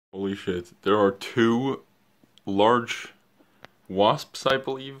Holy shit. There are two large wasps, I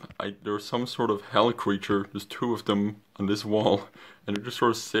believe. There's some sort of hell creature. There's two of them on this wall. And they're just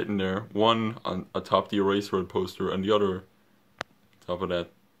sort of sitting there. One on atop the Eraserhead poster and the other top of that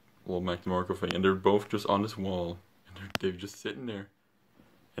little Mac DeMarco thing. And they're both just on this wall. And they're just sitting there.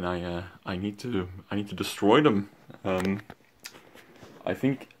 And I need to destroy them. I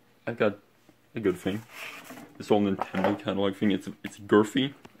think I've got a good thing. This whole Nintendo catalog thing, it's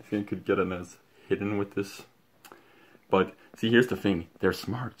girthy. I think I could get it as hidden with this. But see, here's the thing: they're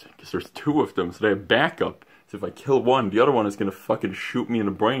smart because there's two of them, so they have backup. So if I kill one, the other one is gonna fucking shoot me in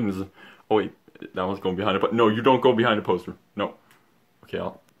the brains. Oh wait, that one's going behind it. But no, you don't go behind the poster. No. Okay,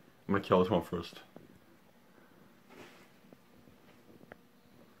 I'm gonna kill this one first.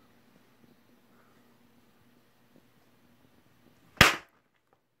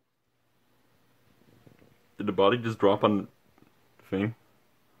 Did the body just drop on the thing?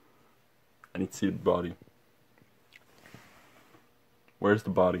 I need to see the body. Where's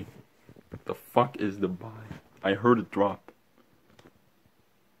the body? What the fuck is the body? I heard it drop.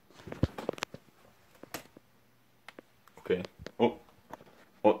 Okay. Oh,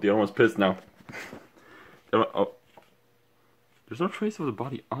 the other one's pissed now. Oh, there's no trace of the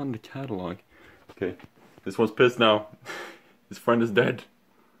body on the catalog. Okay, this one's pissed now. His friend is dead.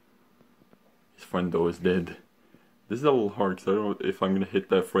 His friend though is dead. This is a little hard because I don't know if I'm gonna hit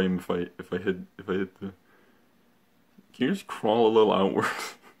that frame if I hit the. Can you just crawl a little outward?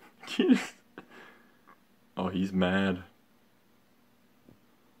 Can you just... Oh, he's mad.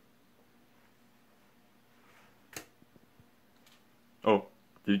 Oh,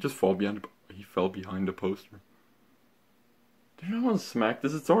 did he just fall behind? He fell behind the poster. Did no one smack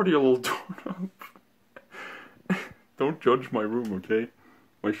this? It's already a little torn up. Don't judge my room, okay?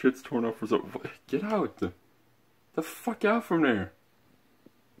 My shit's torn up for so. Get out! The fuck out from there!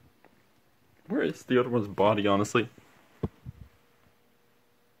 Where is the other one's body, honestly?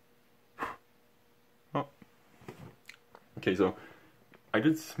 Oh. Okay, so I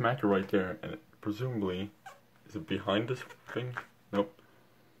did smack it right there, and presumably, is it behind this thing? Nope.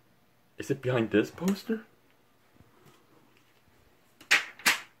 Is it behind this poster?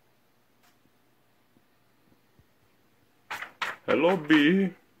 Hello,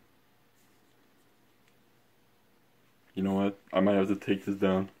 B. You know what? I might have to take this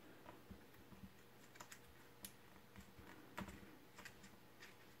down.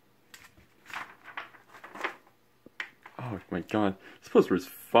 Oh my god. This poster is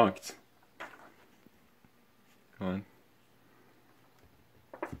fucked. Come on.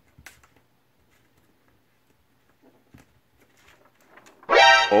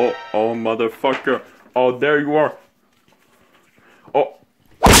 Oh motherfucker. Oh, there you are. Oh.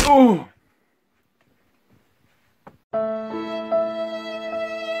 Oh.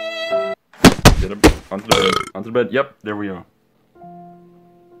 Get him onto the bed. Yep, there we are.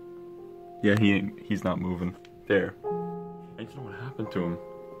 Yeah, he's not moving. There. I don't know what happened to him.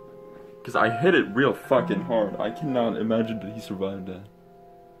 Because I hit it real fucking hard. I cannot imagine that he survived that.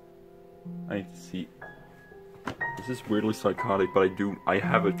 I need to see. This is weirdly psychotic, but I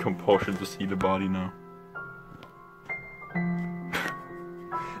have a compulsion to see the body now.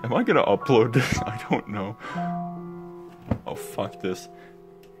 Am I gonna upload this? I don't know. Oh, fuck this.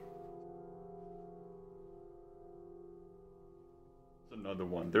 Another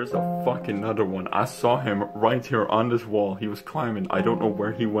one. There's a fucking another one. I saw him right here on this wall. He was climbing. I don't know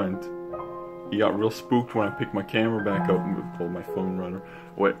where he went. He got real spooked when I picked my camera back up and pulled my phone runner.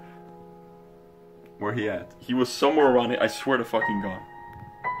 Wait. Where he at? He was somewhere around it. I swear to fucking God.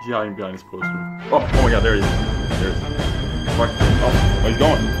 He's hiding behind his poster. Oh my God, there he is. There he is. Fuck. Oh, he's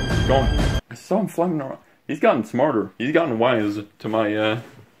going. He's going. I saw him flying around. He's gotten smarter. He's gotten wise to my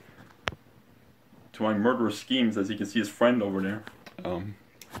murderous schemes, as you can see his friend over there.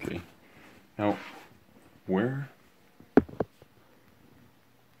 Okay. Now, where?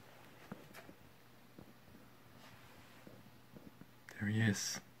 There he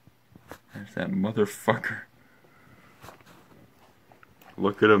is. There's that motherfucker.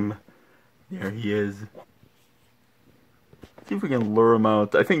 Look at him. There he is. See if we can lure him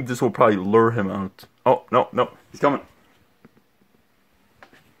out. I think this will probably lure him out. Oh, no, no. He's coming.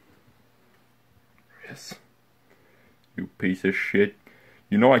 Yes. You piece of shit.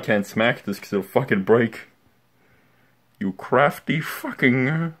 You know I can't smack this because it'll fucking break. You crafty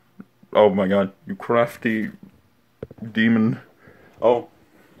fucking... Oh my God. You crafty demon. Oh.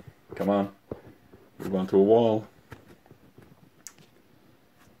 Come on. Move onto a wall.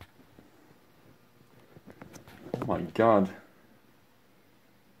 Oh my God.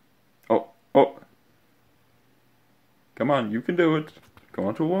 Oh. Oh. Come on. You can do it. Go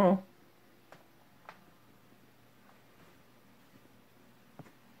onto a wall.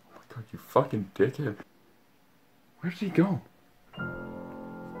 Oh my god, you fucking dickhead. Where did he go?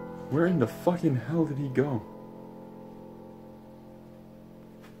 Where in the fucking hell did he go?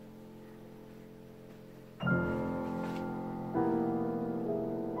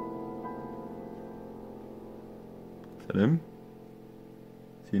 Is that him?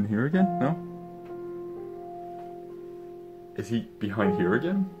 Is he in here again? No? Is he behind here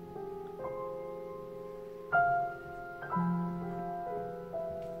again?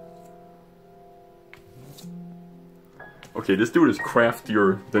 Okay, this dude is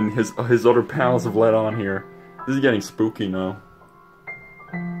craftier than his other pals have let on here. This is getting spooky now.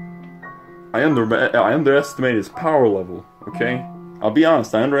 I underestimated his power level, okay? I'll be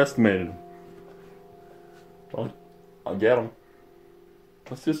honest, I underestimated him. Well, I'll get him.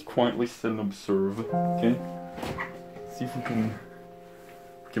 Let's just quietly sit and observe, okay? See if we can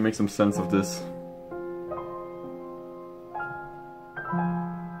make some sense of this.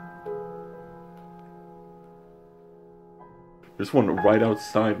 There's one right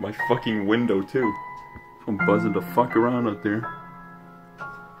outside my fucking window too. I'm buzzing the fuck around out there.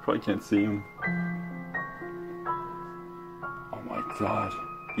 Probably can't see him. Oh my god.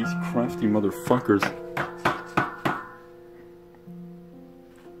 These crafty motherfuckers.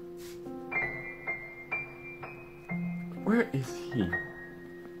 Where is he?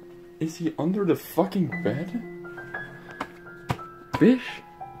 Is he under the fucking bed? Fish?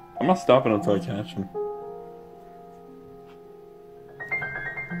 I'm not stopping until I catch him.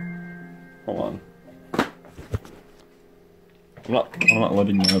 Hold on. I'm not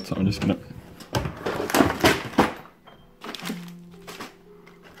letting you out, so I'm just gonna.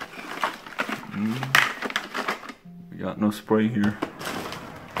 We got no spray here.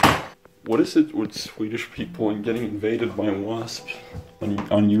 What is it with Swedish people and getting invaded by a wasp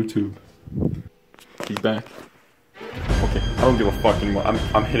on YouTube? He's back. Okay, I don't give a fuck anymore.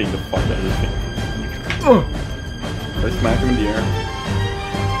 I'm hitting the fuck out of this thing. I smack him in the air.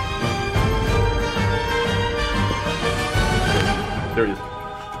 There he is.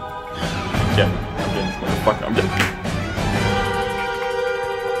 I'm getting this motherfucker. I'm getting.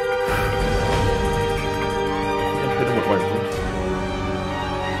 I hit him with my wrist.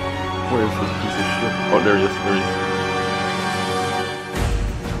 Where is this piece of shit? Oh, there he is. There he is.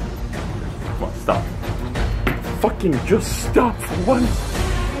 Come on, stop. Fucking just stop for once.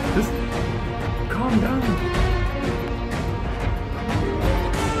 Just calm down.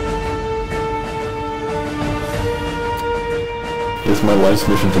 It's my life's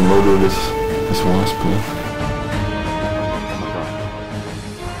mission to murder this wasp. Oh my god.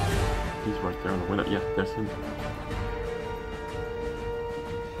 He's right there on the window. Yeah, there's him.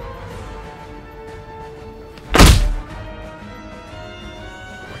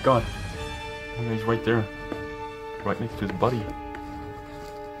 Oh my god. Oh, he's right there. Right next to his buddy.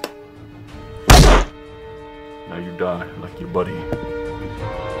 Now you die like your buddy.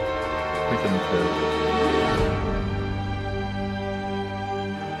 Please let me play.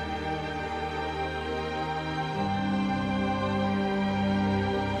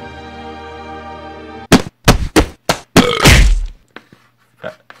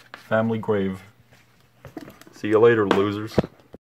 Family grave. See you later, losers.